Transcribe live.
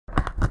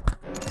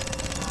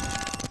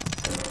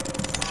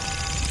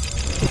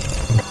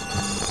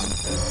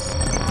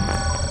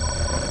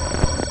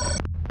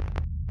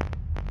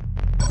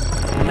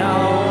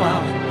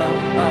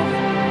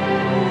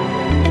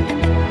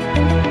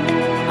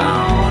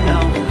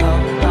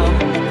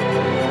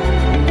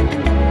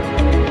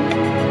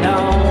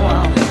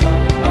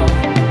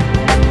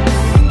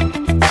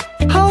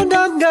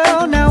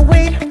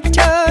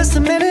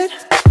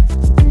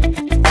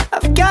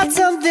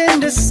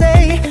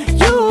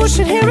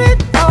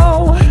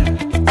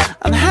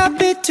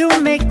to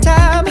make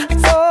time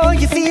for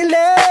your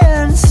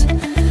feelings,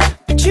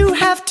 but you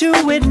have to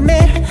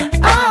admit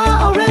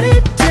I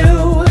already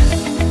do.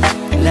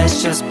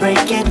 Let's just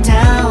break it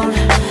down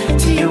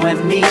to you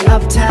and me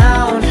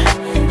uptown,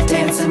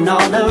 dancing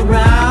all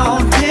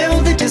around till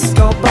the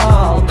disco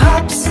ball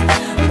pops.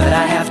 But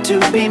I have to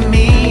be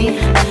me,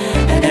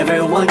 and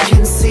everyone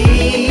can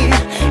see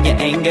your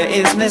anger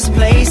is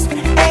misplaced.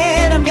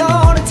 And I'm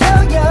gonna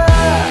tell ya,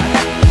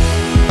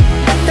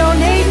 don't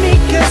hate me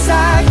cause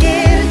I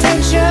get attention.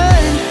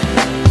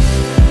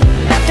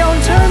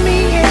 Don't turn me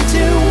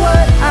into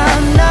what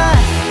I'm not.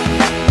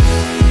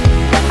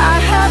 I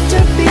have to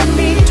be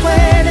me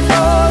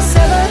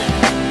 24/7,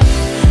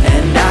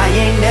 and I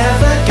ain't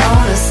never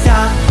gonna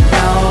stop.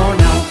 No,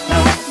 no,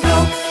 no, no.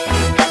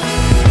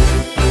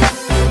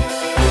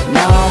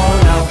 No,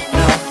 no,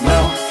 no, no.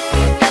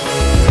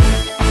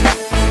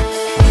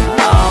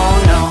 Oh,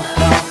 no,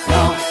 no,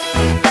 no.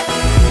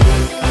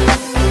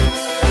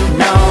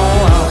 No,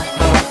 oh,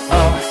 oh,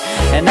 oh.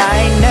 And I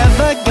ain't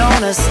never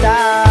gonna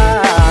stop.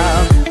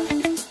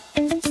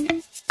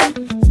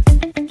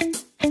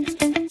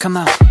 Come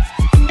on.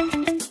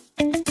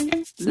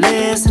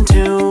 Listen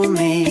to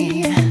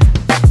me.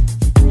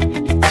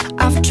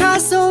 I've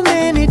tried so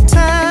many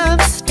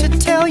times to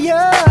tell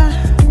you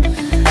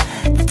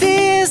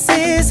this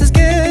is as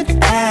good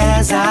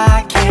as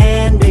I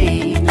can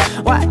be.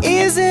 Why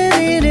isn't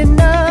it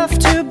enough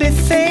to be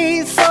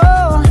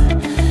faithful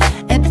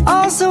and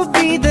also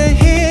be the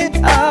hit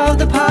of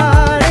the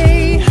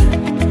party?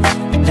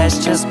 Let's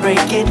just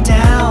break it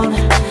down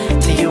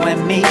to you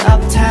and me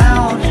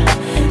uptown,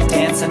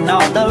 dancing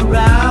all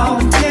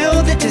around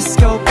till the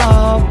disco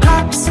ball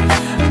pops.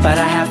 But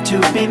I have to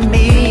be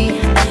me,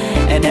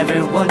 and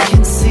everyone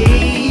can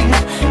see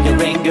your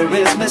anger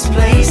is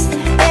misplaced.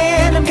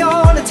 And I'm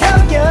gonna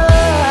tell ya,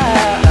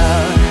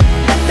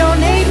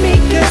 don't hate me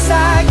cause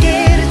I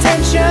get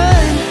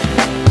attention.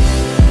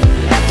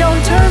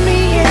 Don't turn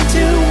me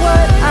into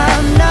what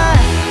I'm not.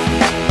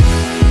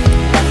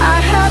 I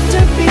have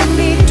to be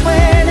me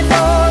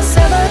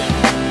 24/7,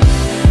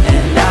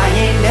 and I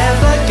ain't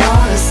never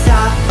gonna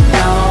stop.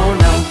 No,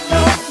 no,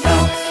 no, no.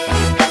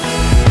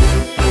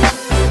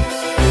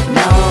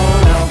 No,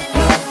 no,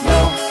 no, no.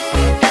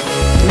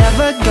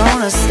 Never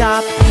gonna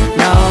stop.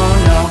 No,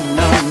 no,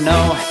 no, no.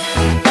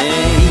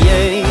 Yeah,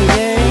 yeah,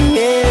 yeah,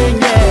 yeah,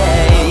 yeah.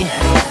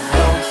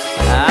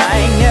 I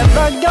ain't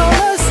never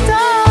gonna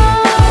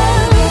stop.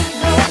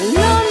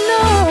 No,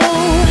 no.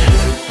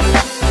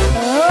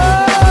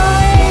 Oh,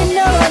 I ain't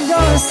never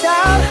gonna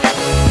stop.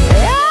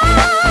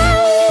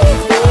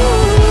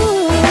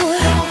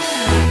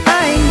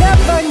 I ain't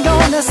never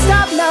gonna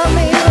stop now,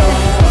 baby.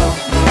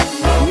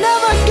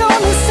 Never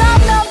gonna stop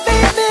now,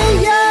 baby.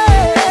 Yeah,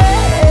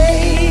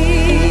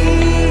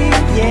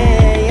 yeah,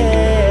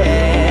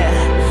 yeah.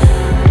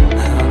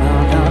 No, no,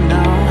 no,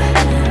 no.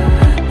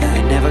 I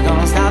ain't never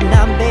gonna stop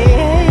now,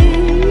 baby.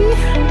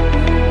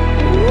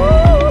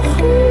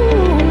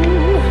 Woo-hoo.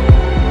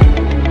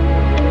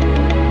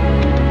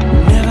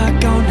 Never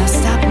gonna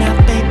stop now,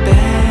 baby.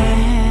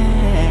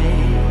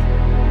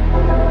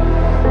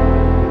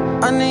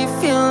 I know you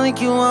feel like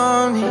you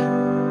want me,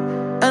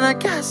 and I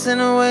guess in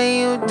a way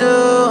you do.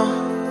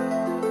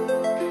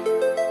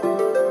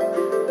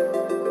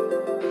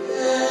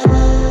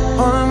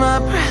 Holding my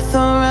breath,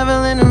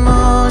 unraveling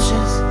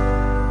emotions.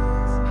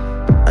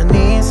 I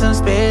need some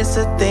space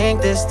to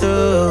think this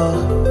through.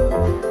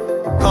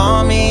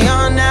 Call me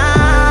all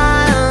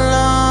night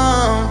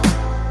long.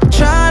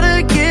 Try to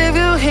give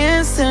you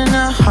hints and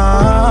a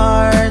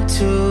hard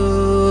to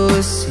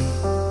see.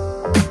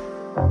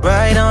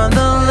 Right on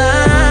the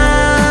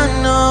line,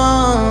 no.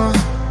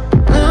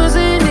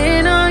 Losing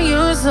it on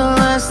you's the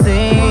last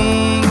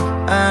thing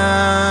I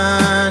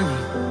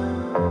need.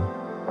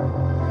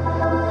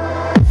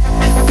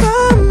 If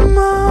I'm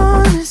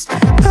honest,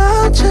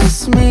 I'll just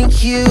make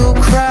you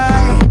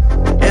cry,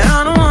 and I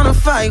don't wanna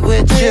fight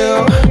with you.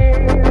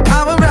 I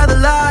would rather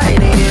lie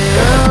to you.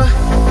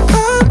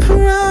 I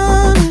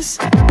promise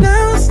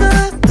now's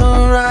not the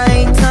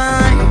right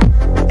time,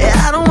 and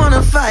I don't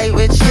wanna fight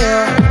with you.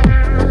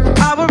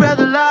 I would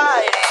rather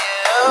lie to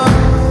you.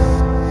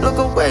 Look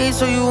away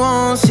so you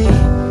won't see,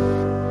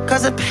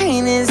 cause the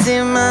pain is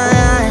in my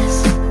eyes.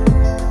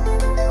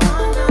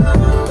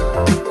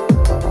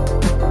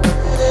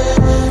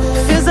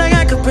 Feels like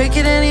I could break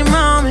it any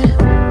moment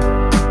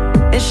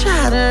and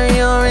shatter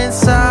your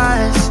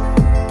insides.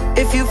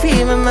 If you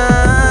feel my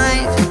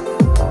mind,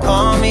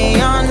 call me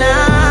all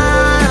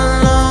night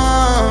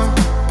long.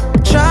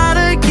 Try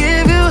to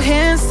give you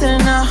hints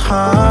and a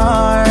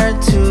hard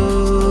to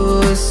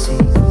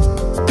see.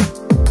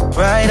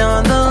 Right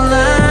on the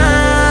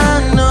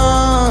line, no.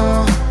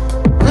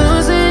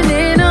 Losing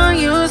it on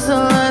you's the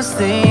last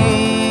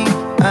thing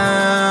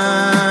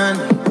I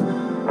need.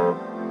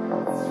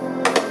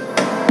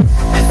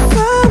 If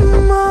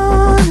I'm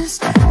honest,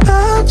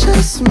 I'll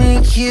just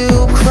make you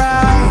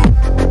cry,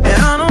 and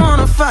I don't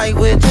wanna fight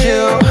with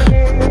you.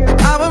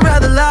 I would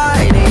rather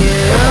lie to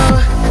you.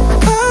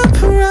 I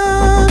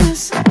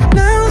promise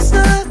now's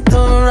not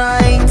the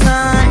right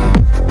time,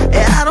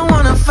 and I don't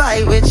wanna fight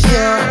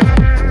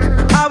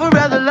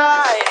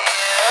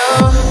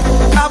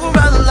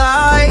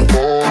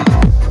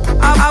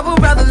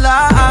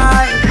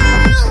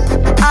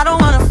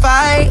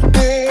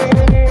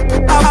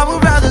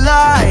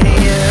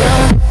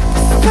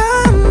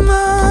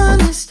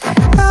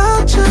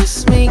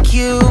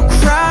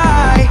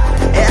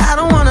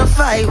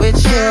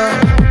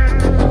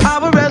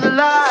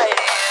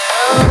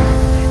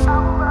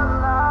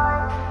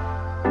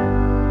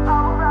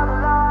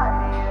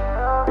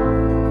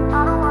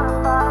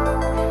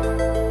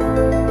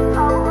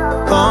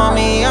Call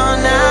me all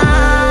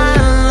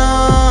night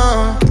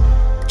long.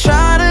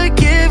 Try to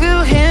give you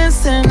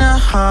hints that are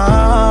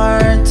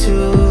hard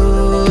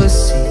to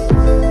see.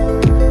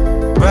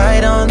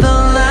 Right on the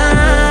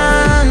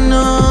line,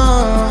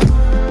 no.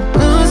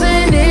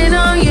 Losing it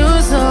on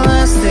you's the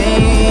last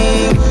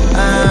thing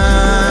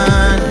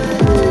I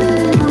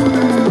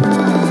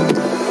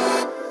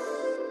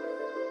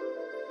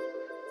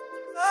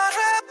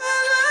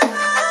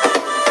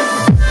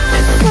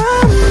If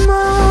I'm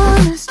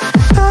honest,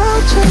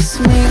 I'll just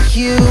make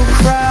you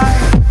cry.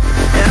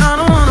 And I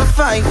don't wanna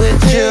fight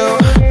with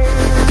you.